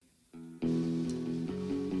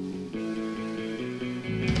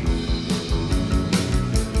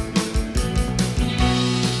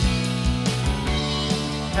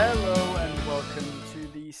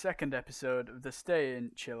second episode of the Stay In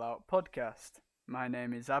Chill Out podcast. My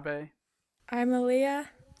name is Abe. I'm Aaliyah.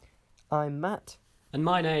 I'm Matt. And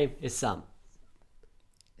my name is Sam.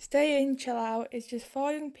 Stay In Chill Out is just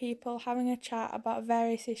four young people having a chat about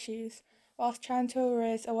various issues whilst trying to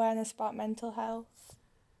raise awareness about mental health.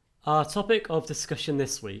 Our topic of discussion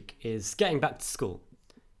this week is getting back to school.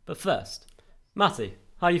 But first, Matty,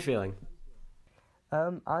 how are you feeling?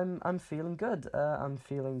 I'm feeling good. I'm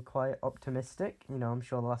feeling quite optimistic. You know, I'm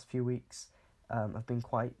sure the last few weeks have been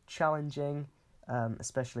quite challenging,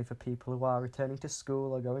 especially for people who are returning to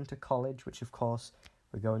school or going to college, which of course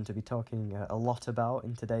we're going to be talking a lot about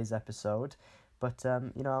in today's episode. But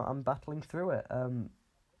you know, I'm battling through it.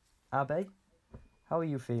 Abe, how are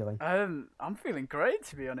you feeling? I'm feeling great,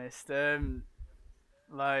 to be honest. I'm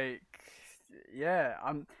in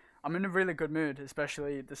a really good mood,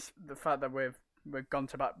 especially the fact that we've gone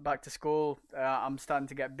to back to school. I'm starting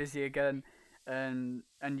to get busy again, and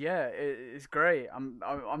yeah, it's great.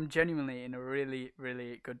 I'm genuinely in a really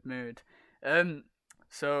good mood.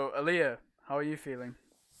 So Aaliyah, how are you feeling?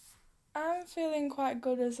 I'm feeling quite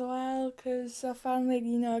good as well because I finally,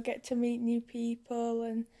 get to meet new people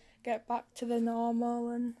and get back to the normal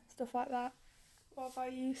and stuff like that. What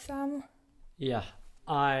about you, Sam? Yeah,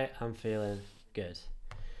 I am feeling good.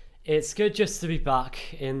 It's good just to be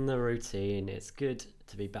back in the routine. It's good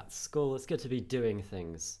to be back to school. It's good to be doing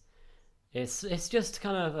things. It's just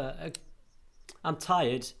kind of I'm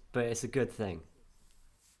tired, but it's a good thing.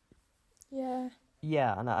 Yeah.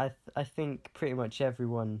 Yeah, and I think pretty much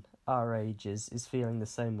everyone our age is feeling the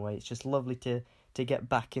same way. It's just lovely to get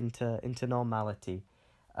back into normality.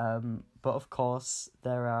 But of course,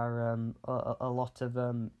 there are a lot of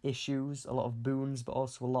issues, a lot of boons, but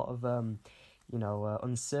also a lot of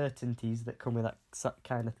uncertainties that come with that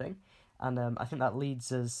kind of thing. And I think that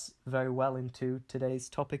leads us very well into today's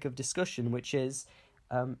topic of discussion, which is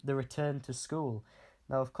the return to school.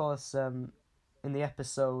 Now, of course, in the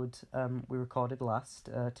episode we recorded last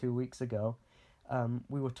 2 weeks ago,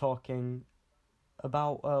 we were talking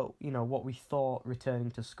about what we thought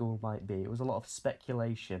returning to school might be. It was a lot of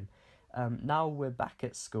speculation. Now we're back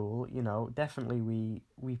at school. Definitely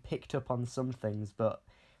we picked up on some things, but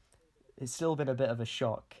it's still been a bit of a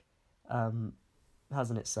shock,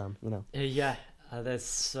 hasn't it, Sam? Yeah, there's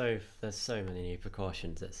so many new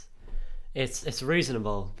precautions. It's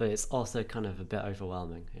reasonable, but it's also kind of a bit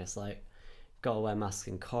overwhelming. It's like got to wear masks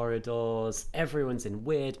in corridors. Everyone's in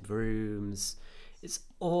weird rooms. It's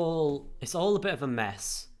all a bit of a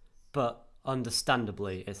mess, but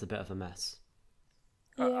understandably, it's a bit of a mess.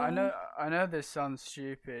 Yeah. I know this sounds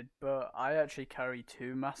stupid, but I actually carry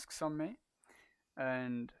 2 masks on me,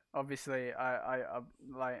 and obviously I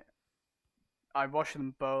wash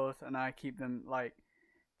them both and I keep them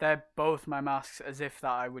they're both my masks as if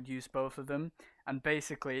that I would use both of them. And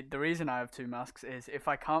basically the reason I have 2 masks is if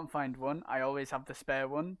I can't find one, I always have the spare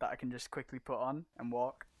one that I can just quickly put on and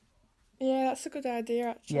walk. Yeah, that's a good idea,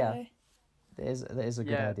 actually. Yeah. That is a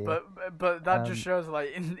good idea. But that just shows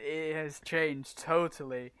it has changed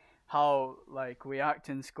totally how we act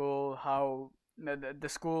in school, how the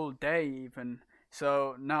school day even.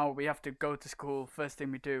 So now we have to go to school. First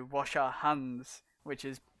thing we do, wash our hands, which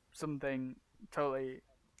is something totally.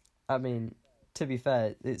 I mean, to be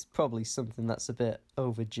fair, it's probably something that's a bit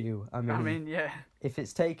overdue. I mean, yeah. If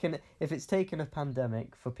it's taken a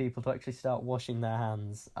pandemic for people to actually start washing their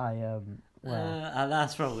hands,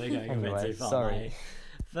 That's probably going a bit too far. Sorry. Mate.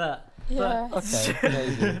 But Yeah.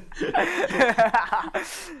 Okay,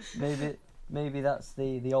 maybe that's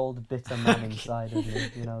the old bitter man inside of you.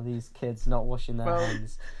 These kids not washing their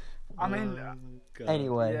hands. I mean,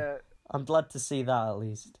 Anyway, yeah. I'm glad to see that at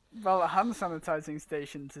least. Well, hand sanitizing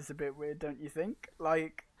stations is a bit weird, don't you think?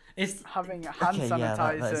 It's having hand Okay, yeah,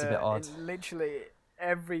 sanitizer that is a bit odd. in literally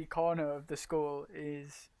every corner of the school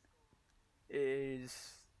is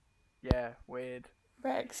weird.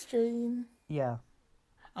 Bit extreme. Yeah.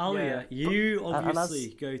 Alia, you and obviously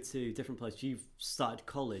go to different places. You've started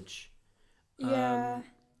college. Yeah.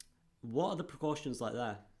 What are the precautions like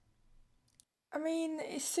there? I mean,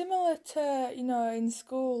 it's similar to, in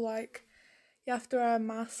school, you have to wear a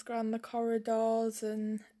mask around the corridors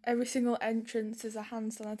and every single entrance is a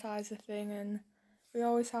hand sanitizer thing, and we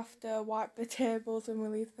always have to wipe the tables when we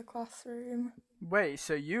leave the classroom. Wait,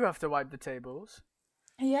 so you have to wipe the tables?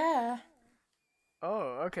 Yeah.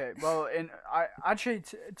 Oh, okay. Well,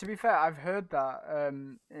 to be fair, I've heard that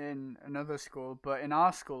in another school, but in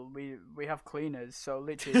our school we have cleaners. So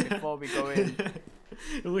literally before we go in,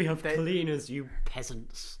 we have cleaners, you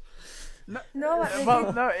peasants. No,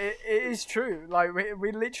 it is true.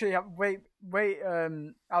 We literally have wait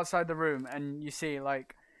outside the room, and you see a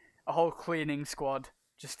whole cleaning squad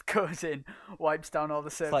just goes in, wipes down all the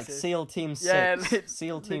It's surfaces. like SEAL Team 6, Yeah,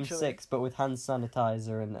 SEAL Team literally. 6, but with hand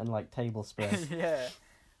sanitizer and like table spray. Yeah,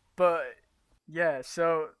 but yeah,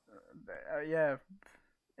 so yeah,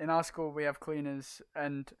 in our school we have cleaners,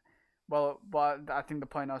 and well, what I think the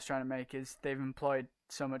point I was trying to make is they've employed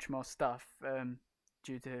so much more staff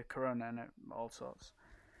due to Corona and all sorts.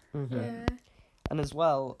 Mm-hmm. Yeah. And as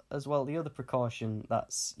well, the other precaution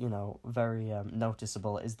that's, you know, very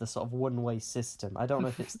noticeable is the sort of one-way system. I don't know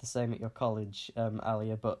if it's the same at your college,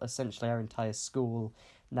 Alia, but essentially our entire school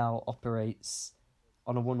now operates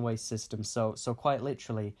on a one-way system. So quite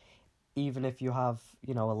literally, even if you have,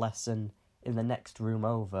 you know, a lesson in the next room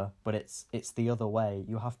over, but it's the other way,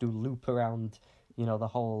 you have to loop around, you know, the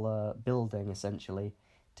whole building essentially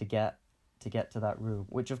to get to that room,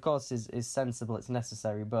 which of course is sensible, it's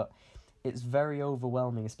necessary, but it's very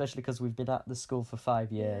overwhelming, especially because we've been at the school for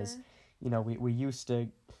 5 years. Yeah. You know, we're used to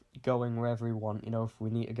going wherever we want. You know, if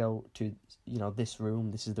we need to go to, you know, this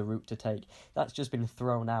room, this is the route to take. That's just been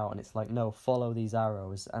thrown out, and it's like, no, follow these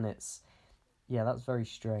arrows, and it's, yeah, that's very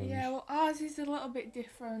strange. Yeah, well, ours is a little bit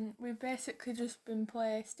different. We've basically just been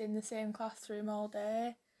placed in the same classroom all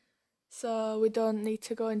day, so we don't need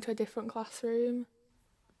to go into a different classroom.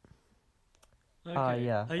 Okay.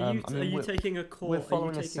 Yeah. Are you I mean, are you we're- taking a course? we're following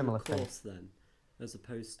are a you taking similar thing. course then, as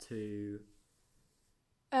opposed to?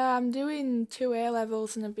 I'm doing 2 A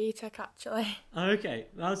levels and a BTEC actually. Okay,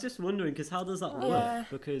 I was just wondering because how does that work? Yeah.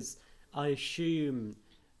 Because I assume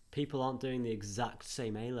people aren't doing the exact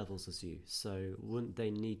same A levels as you, so wouldn't they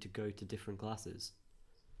need to go to different classes?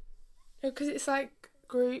 Because it's like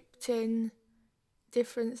grouped in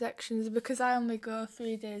different sections, because I only go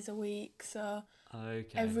 3 days a week, so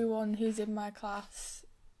Okay. everyone who's in my class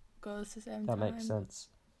goes the same That time. makes sense.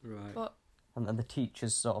 Right. But And the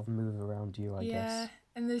teachers sort of move around you, I yeah, guess.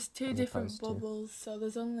 and there's 2 as different opposed to- bubbles, so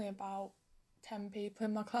there's only about 10 people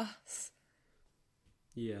in my class.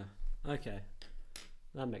 Yeah. Okay.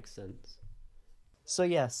 That makes sense. So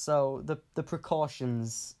yes, so the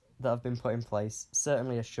precautions that have been put in place,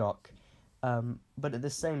 certainly a shock. But at the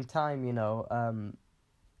same time, you know,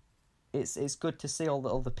 it's good to see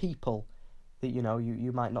all the people that, you know,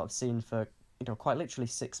 you might not have seen for, you know, quite literally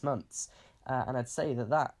 6 months. And I'd say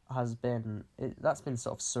that's been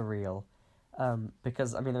sort of surreal.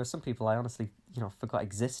 Because I mean, there are some people I honestly, you know, forgot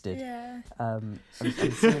existed. Yeah. And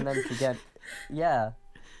seeing them again, yeah.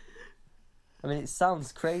 I mean, it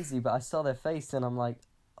sounds crazy, but I saw their face and I'm like,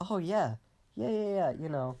 oh yeah, you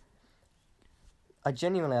know.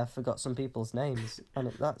 I forgot some people's names,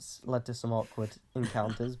 and that's led to some awkward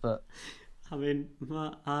encounters, but... I mean,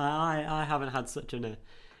 I haven't had such an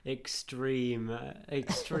extreme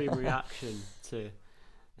reaction to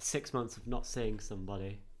 6 months of not seeing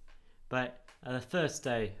somebody. But the first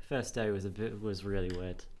day was really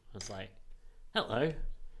weird. I was like, hello,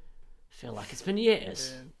 feel like it's been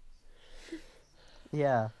years.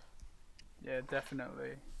 Yeah. Yeah,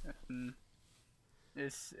 definitely.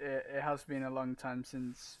 It has been a long time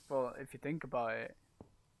since. Well, if you think about it,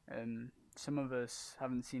 some of us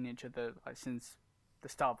haven't seen each other like since the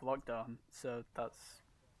start of lockdown. So that's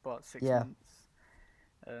what 6 Yeah. months.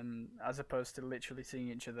 As opposed to literally seeing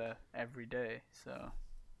each other every day. So,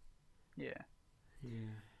 yeah.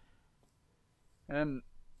 Yeah.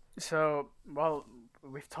 So, well,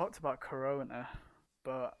 we've talked about Corona,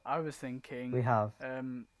 but I was thinking, We have.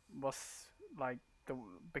 what's like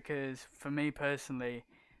because for me personally,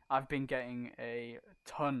 I've been getting a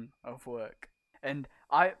ton of work, and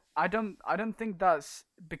I don't think that's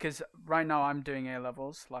because right now I'm doing A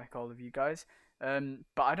levels like all of you guys,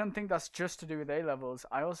 but I don't think that's just to do with A levels.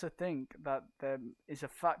 I also think that there is a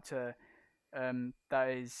factor, that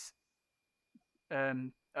is,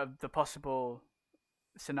 of the possible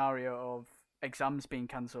scenario of exams being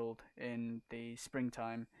cancelled in the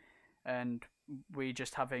springtime, and we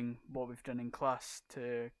just having what we've done in class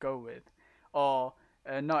to go with, or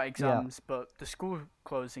not exams, but the school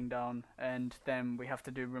closing down, and then we have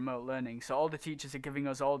to do remote learning. So all the teachers are giving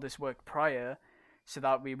us all this work prior, so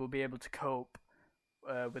that we will be able to cope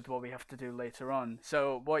with what we have to do later on.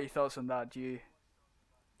 So, what are your thoughts on that?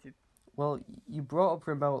 Well, you brought up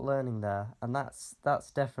remote learning there, and that's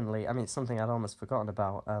definitely, I mean, it's something I'd almost forgotten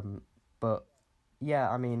about, but yeah,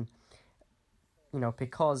 I mean, you know,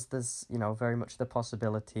 because there's, you know, very much the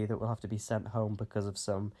possibility that we'll have to be sent home because of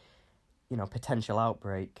some, you know, potential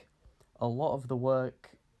outbreak, a lot of the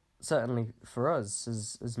work, certainly for us,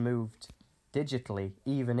 has moved digitally,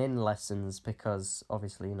 even in lessons, because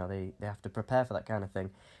obviously, you know, they have to prepare for that kind of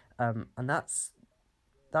thing, and that's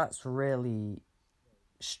really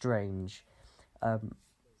strange,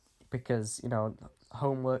 because, you know,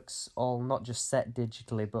 homework's all not just set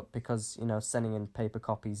digitally, but because, sending in paper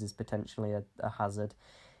copies is potentially a hazard,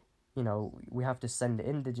 we have to send it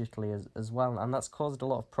in digitally as well, and that's caused a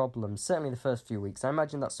lot of problems, certainly the first few weeks. I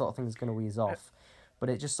imagine that sort of thing is going to ease off, but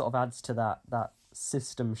it just sort of adds to that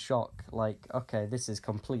system shock, like, okay, this is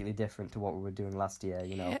completely different to what we were doing last year,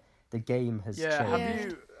 the game has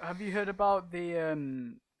changed. Have you heard about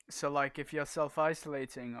the so like if you're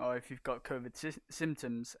self-isolating or if you've got COVID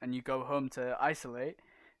symptoms and you go home to isolate,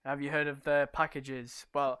 have you heard of the packages?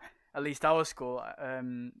 Well, at least our school,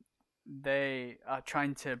 they are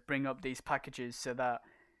trying to bring up these packages so that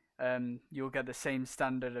you'll get the same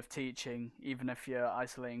standard of teaching even if you're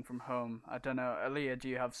isolating from home. I don't know, Aaliyah, do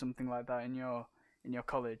you have something like that in your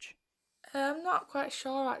college? I'm not quite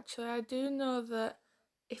sure actually. I do know that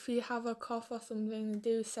if you have a cough or something, they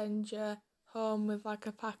do send you home with like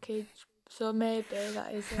a package. So maybe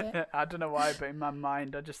that is it. I don't know why, but in my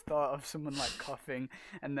mind, I just thought of someone like coughing,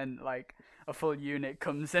 and then like a full unit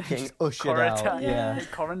comes in, getting ushered out. Yeah,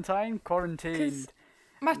 quarantined.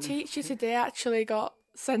 My teacher today actually got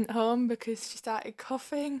sent home because she started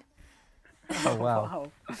coughing. Oh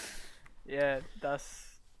wow. Yeah,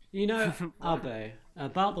 that's. Abe,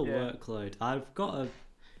 about the workload, I've got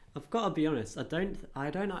to be honest. I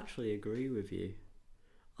don't actually agree with you.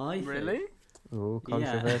 Really? Oh,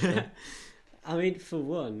 controversial. Yeah. I mean, for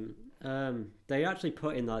one, they actually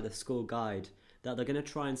put in like the school guide that they're going to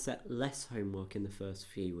try and set less homework in the first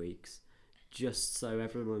few weeks, just so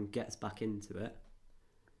everyone gets back into it.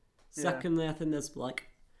 Yeah. Secondly, I think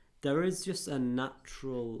there is just a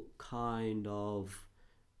natural kind of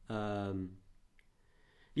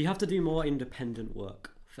you have to do more independent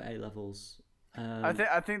work for A levels.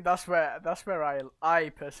 I think that's where I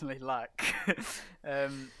personally lack.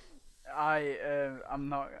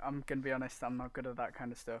 I'm gonna be honest, I'm not good at that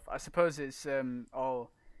kind of stuff. I suppose it's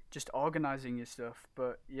all just organizing your stuff,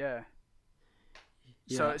 but yeah.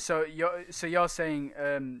 So you're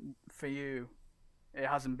saying for you it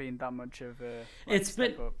hasn't been that much of a it's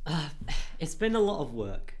been a lot of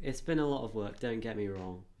work. Don't get me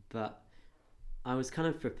wrong, but I was kind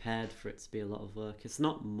of prepared for it to be a lot of work. It's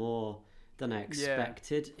not more than I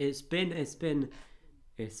expected. Yeah.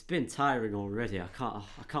 It's been tiring already. I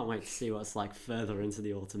can't wait to see what it's like further into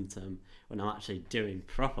the autumn term when I'm actually doing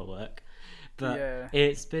proper work. But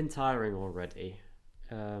it's been tiring already.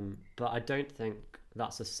 But I don't think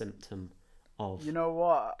that's a symptom of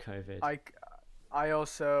COVID. I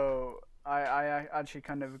actually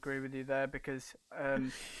kind of agree with you there because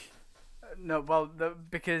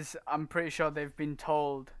because I'm pretty sure they've been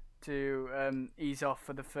told to ease off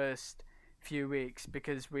for the first few weeks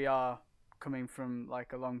because we are coming from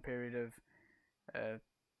like a long period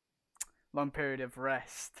of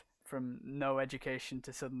rest from no education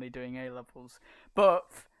to suddenly doing A levels. But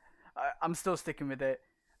I'm still sticking with it.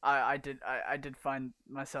 I did find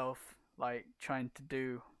myself like trying to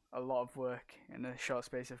do a lot of work in a short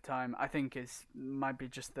space of time. I think might be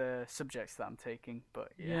just the subjects that I'm taking,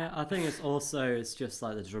 but yeah. I think it's just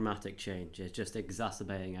like the dramatic change. It's just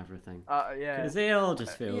exacerbating everything. Because it all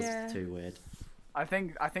just feels too weird. I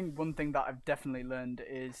think one thing that I've definitely learned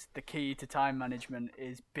is the key to time management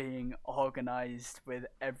is being organized with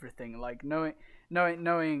everything. Like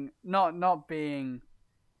knowing, not being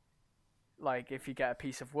like if you get a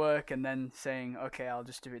piece of work and then saying, okay, I'll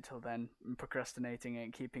just do it till then, and procrastinating it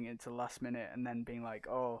and keeping it till last minute, and then being like,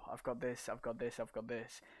 oh, I've got this.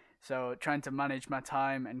 So trying to manage my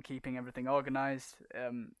time and keeping everything organized,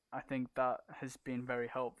 I think that has been very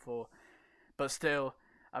helpful. But still,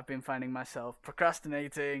 I've been finding myself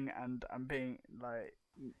procrastinating, and I'm being like,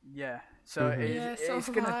 So it's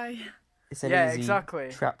gonna. It's an easy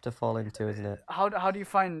trap to fall into, isn't it? How do you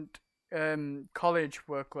find college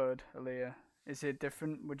workload, Aaliyah? Is it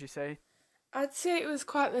different, would you say? I'd say it was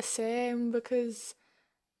quite the same because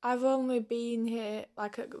I've only been here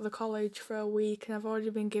like at the college for a week and I've already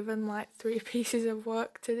been given like 3 pieces of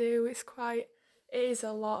work to do. It is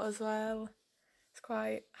a lot as well. It's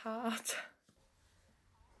quite hard.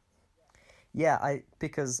 Yeah,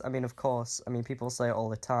 because of course, people say it all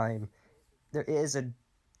the time. There is a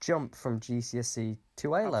jump from GCSE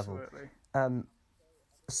to A level. Absolutely.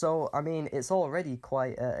 So, it's already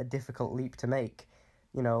quite a difficult leap to make,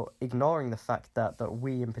 ignoring the fact that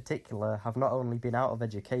we in particular have not only been out of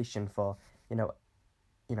education for,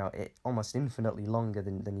 it almost infinitely longer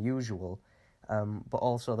than usual, but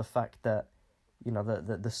also the fact that,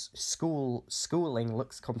 the schooling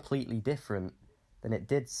looks completely different than it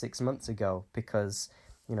did 6 months ago because,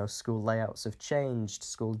 school layouts have changed,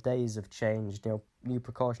 school days have changed, new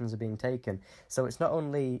precautions are being taken. So it's not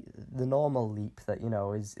only the normal leap that,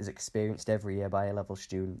 is experienced every year by A-level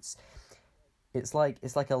students. it's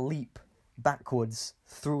like a leap backwards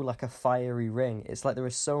through like a fiery ring. It's like there are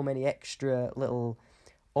so many extra little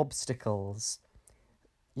obstacles.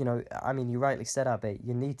 You know, I mean, you rightly said, Abby,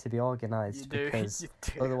 you need to be organised because You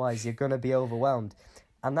do. otherwise you're going to be overwhelmed.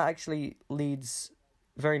 And that actually leads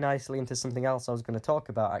very nicely into something else I was going to talk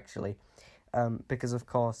about, actually. Because, of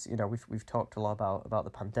course, you know, we've talked a lot about the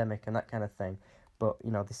pandemic and that kind of thing. But,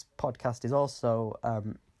 you know, this podcast is also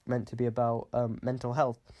meant to be about mental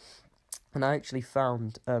health. And I actually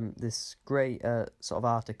found this great sort of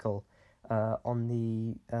article on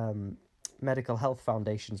the Medical Health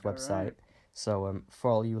Foundation's website. Right. So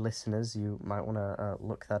for all you listeners, you might want to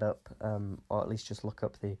look that up, or at least just look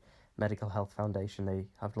up the Medical Health Foundation. They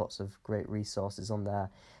have lots of great resources on there,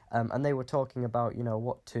 and they were talking about, you know,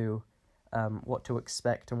 what to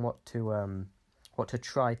expect and what to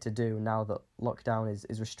try to do now that lockdown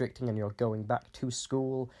is restricting and you're going back to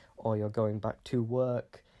school or you're going back to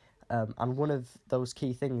work. And one of those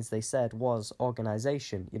key things they said was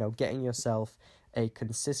organisation. You know, getting yourself a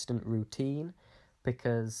consistent routine,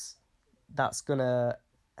 because that's going to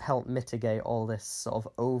help mitigate all this sort of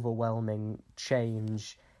overwhelming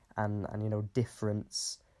change and you know,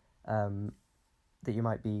 difference that you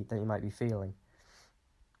might be feeling.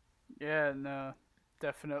 Yeah, no,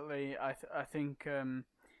 definitely. I think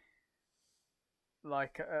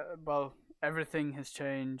well, everything has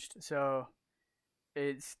changed, so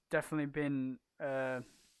it's definitely been I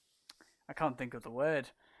can't think of the word.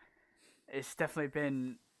 It's definitely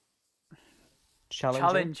been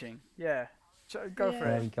challenging. Yeah, go for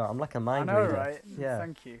There it. you go. I'm like a I mind know, reader. right? Yeah.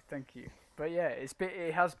 Thank you. But yeah,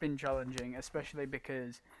 it has been challenging, especially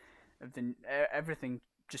because of everything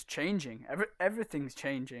just changing. Everything's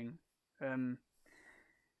changing. Even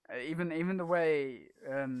the way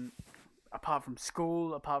apart from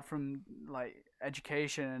school, apart from like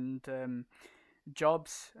education and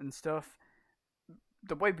jobs and stuff,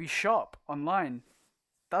 the way we shop online,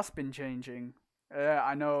 that's been changing.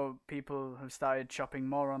 I know people have started shopping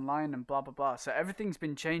more online and blah blah blah. So everything's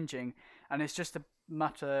been changing, and it's just a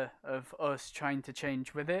matter of us trying to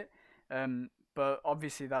change with it. But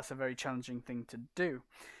obviously that's a very challenging thing to do.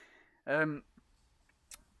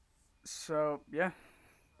 So yeah.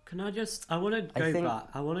 Can I just? I want to go back.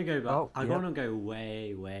 I want to go back. Oh, I yeah. want to go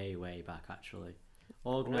way, way, way back. Actually,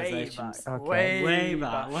 organizations. Okay. Way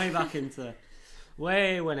back into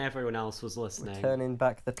way when everyone else was listening. Turning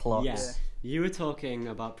back the clocks. Yes, you were talking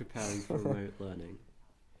about preparing for remote learning.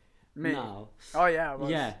 Me. Now, Oh yeah, I was.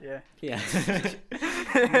 Yeah. Yeah.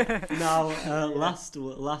 now, last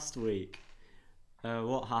week,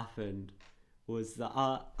 what happened was that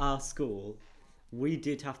our school, we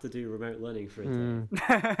did have to do remote learning for a day.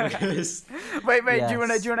 Because, wait. Yes. Do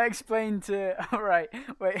you wanna explain to? All right.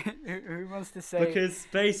 Wait. Who wants to say? because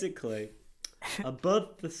basically,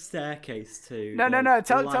 above the staircase to No. the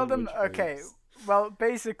Tell them. language Okay. groups, Well,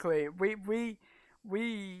 basically, we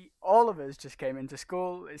all of us just came into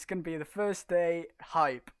school. It's gonna be the first day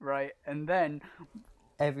hype, right? And then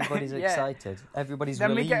Everybody's Yeah. excited. Everybody's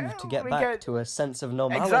Then we relieved get- to get we back get- to a sense of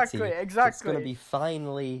normality. Exactly. It's going to be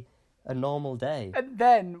finally a normal day. And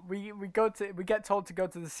then we get told to go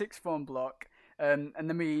to the sixth form block, and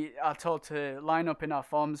then we are told to line up in our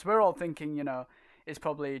forms. We're all thinking, you know, it's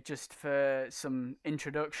probably just for some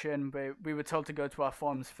introduction, but we were told to go to our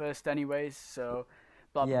forms first, anyways. So,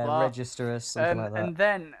 blah blah Yeah, blah. register us, something like that. And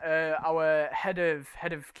then our head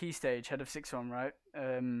of key stage, head of sixth form, right?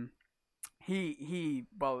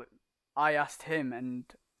 Well, I asked him, and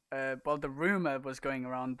the rumor was going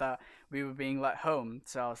around that we were being let home.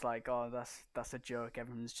 So I was like, oh, that's a joke.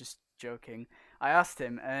 Everyone's just joking. I asked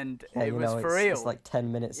him, and Yeah, it was it's, for real. It's like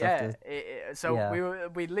 10 minutes Yeah, after. so Yeah.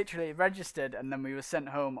 we literally registered, and then we were sent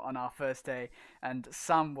home on our first day. And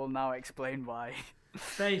Sam will now explain why.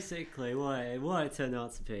 basically what it turned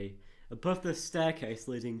out to be, above the staircase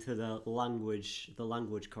leading to the language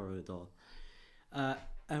corridor, a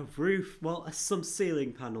roof, some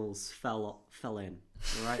ceiling panels fell in,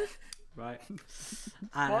 right? Right.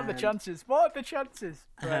 What are the And- chances? What are the chances?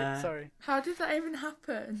 Right, sorry. How did that even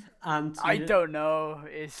happen? And I don't know.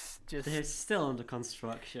 It's just It's still under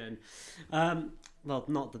construction. Well,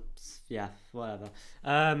 not the... Yeah, whatever.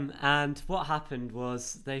 And what happened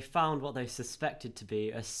was they found what they suspected to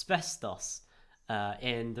be asbestos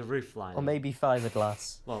in the roof lining. Or maybe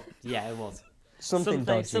fiberglass. Well, yeah, it was. Something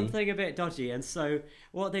dodgy. Something a bit dodgy. And so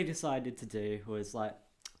what they decided to do was, like,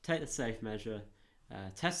 take the safe measure,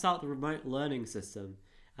 test out the remote learning system,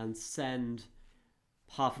 and send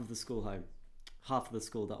half of the school home. Half of the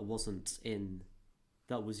school that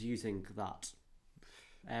was using that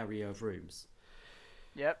area of rooms.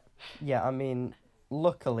 Yep. Yeah, I mean,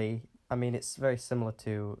 luckily, it's very similar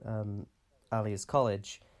to Alias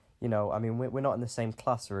College, you know, I mean, we're not in the same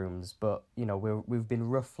classrooms, but, you know, we've been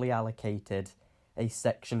roughly allocated a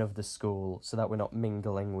section of the school so that we're not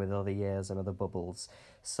mingling with other years and other bubbles.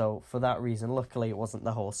 So for that reason, luckily it wasn't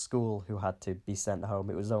the whole school who had to be sent home.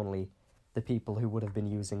 It was only the people who would have been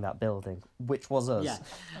using that building, which was us. Yeah.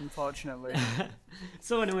 Unfortunately.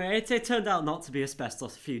 So anyway, it turned out not to be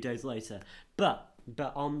asbestos a few days later. But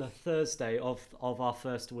on the Thursday of our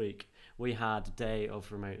first week, we had a day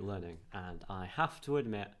of remote learning. And I have to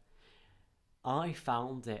admit, I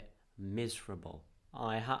found it miserable.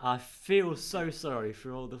 I feel so sorry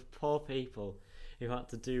for all the poor people who had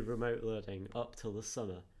to do remote learning up till the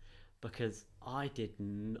summer, because I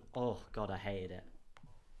oh God, I hated it.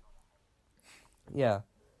 Yeah.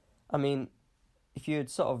 I mean, if you'd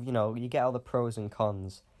sort of, you know, you get all the pros and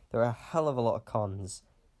cons, there are a hell of a lot of cons.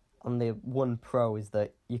 And the one pro is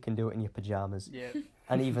that you can do it in your pyjamas. Yeah.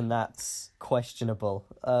 And even that's questionable.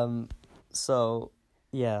 So,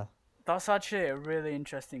 yeah. That's actually a really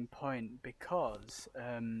interesting point because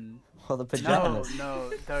Well, the pyjamas. No,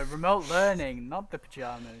 the remote learning, not the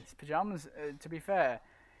pajamas. Pajamas, to be fair,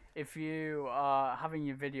 if you are having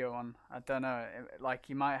your video on, I don't know, like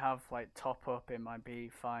you might have like top up, it might be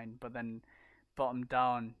fine, but then bottom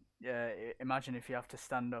down, imagine if you have to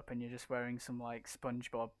stand up and you're just wearing some like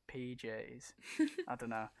SpongeBob PJs. I don't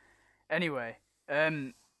know. Anyway,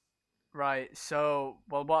 right, so,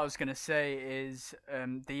 well, what I was going to say is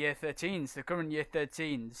the year 13s, the current year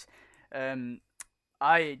 13s,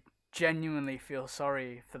 I genuinely feel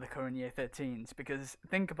sorry for the current year 13s because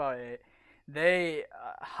think about it, they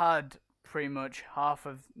had pretty much half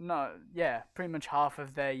of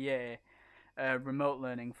their year remote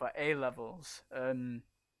learning for A-levels,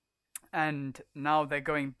 and now they're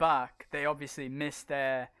going back. They obviously missed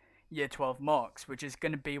their year 12 marks, which is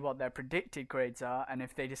going to be what their predicted grades are, and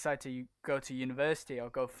if they decide to go to university or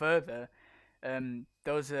go further,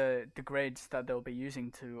 those are the grades that they'll be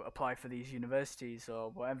using to apply for these universities or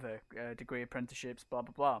whatever, degree apprenticeships, blah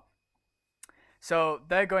blah blah. So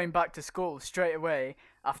they're going back to school straight away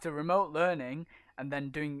after remote learning and then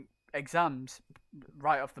doing exams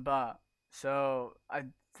right off the bat. So I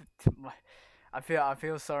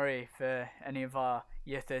feel sorry for any of our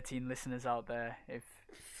year 13 listeners out there if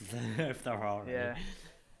there are. Yeah.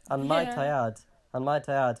 And might I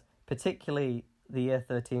add, particularly the year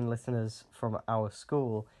 13 listeners from our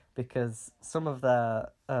school, because some of their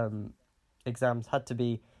exams had to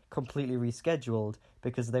be completely rescheduled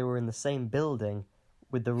because they were in the same building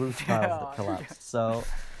with the roof tiles that collapsed. So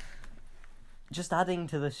just adding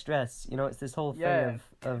to the stress, you know, it's this whole thing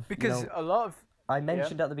of because you know, a lot of I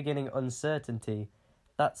mentioned at the beginning uncertainty.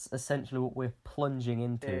 That's essentially what we're plunging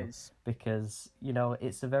into because, you know,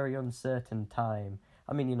 it's a very uncertain time.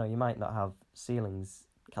 I mean, you know, you might not have ceilings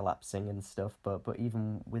collapsing and stuff, but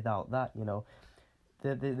even without that, you know,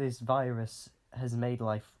 this virus has made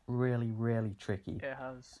life really, really tricky. It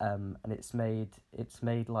has. And it's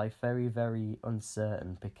made life very, very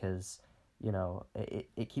uncertain because, you know,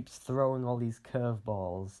 it keeps throwing all these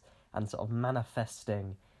curveballs and sort of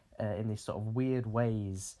manifesting in these sort of weird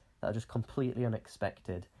ways that are just completely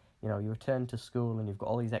unexpected. You know, you return to school and you've got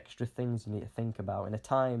all these extra things you need to think about in a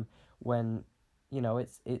time when, you know,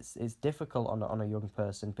 it's difficult on a young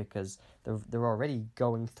person because they're already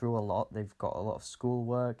going through a lot. They've got a lot of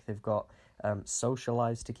schoolwork. They've got social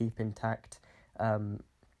lives to keep intact, and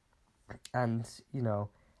you know,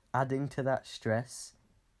 adding to that stress,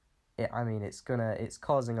 it's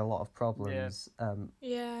causing a lot of problems.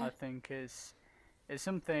 Yeah. I think it's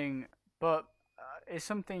something, but it's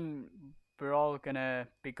something we're all gonna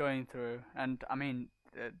be going through, and I mean,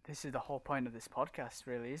 this is the whole point of this podcast,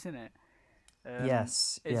 really, isn't it?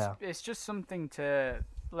 Yes. It's just something to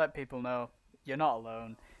let people know you're not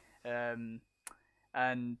alone,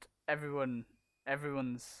 and everyone's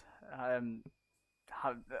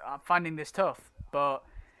finding this tough, but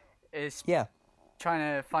it's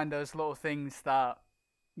trying to find those little things that,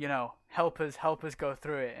 you know, help us go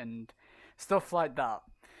through it and stuff like that.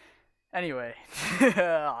 Anyway.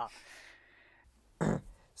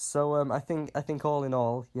 So I think all in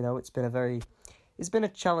all, you know, it's been a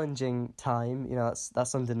challenging time, you know,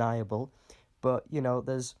 that's undeniable, but you know,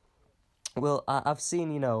 I've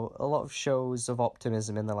seen, you know, a lot of shows of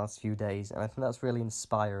optimism in the last few days, and I think that's really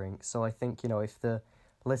inspiring. So I think, you know, if the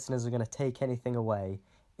listeners are going to take anything away,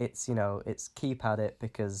 it's, you know, it's keep at it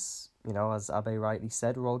because, you know, as Abe rightly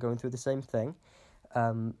said, we're all going through the same thing.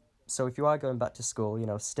 So if you are going back to school, you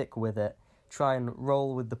know, stick with it. Try and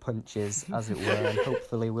roll with the punches, as it were, and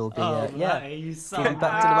hopefully we'll be getting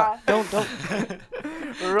back to the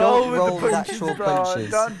don't roll with the punches,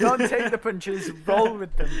 bro. Don't take the punches. Roll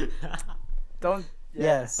with them.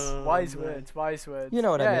 Yes. Wise man. words. Wise words. You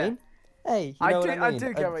know what I Yeah. mean? Hey, you I know do- what I mean? I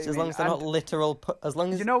do get what you As long mean. as they're not And- literal, as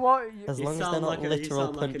long as You know what? as You long as they're sound not like a, you literal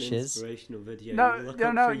sound like an punches. inspirational video. No, you look no,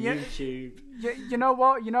 up no, for you- YouTube. You know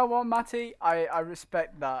what? You know what, Matty? I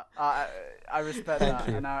respect that. I respect Thank that,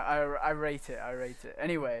 you. and I rate it. I rate it.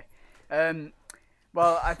 Anyway,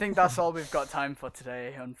 well, I think that's all we've got time for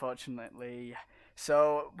today, unfortunately.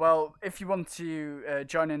 So, well, if you want to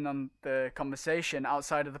join in on the conversation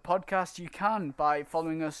outside of the podcast, you can by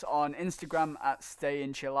following us on Instagram at Stay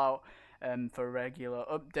and Chill Out for regular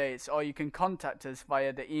updates, or you can contact us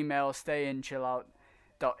via the email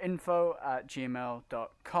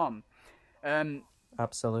stayandchillout.info@gmail.com.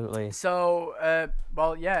 Absolutely. So,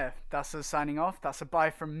 well, yeah, that's us signing off. That's a bye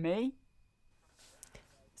from me.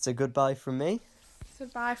 It's a goodbye from me. So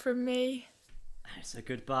bye from me. It's a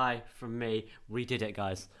goodbye from me. We did it,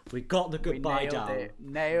 guys. We got the goodbye We nailed down. it.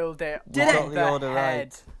 Nailed it. We on got the order head.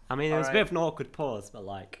 right. I mean, there was a Alright. bit of an awkward pause, but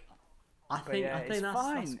like, I But think yeah, I think it's that's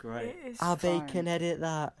fine. great. It is Abby fine. can edit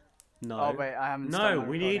that. No. Oh wait, I haven't. No, started my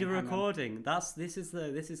we need a recording. Hang on. recording. This is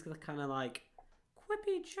the kind of like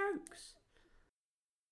quippy jokes.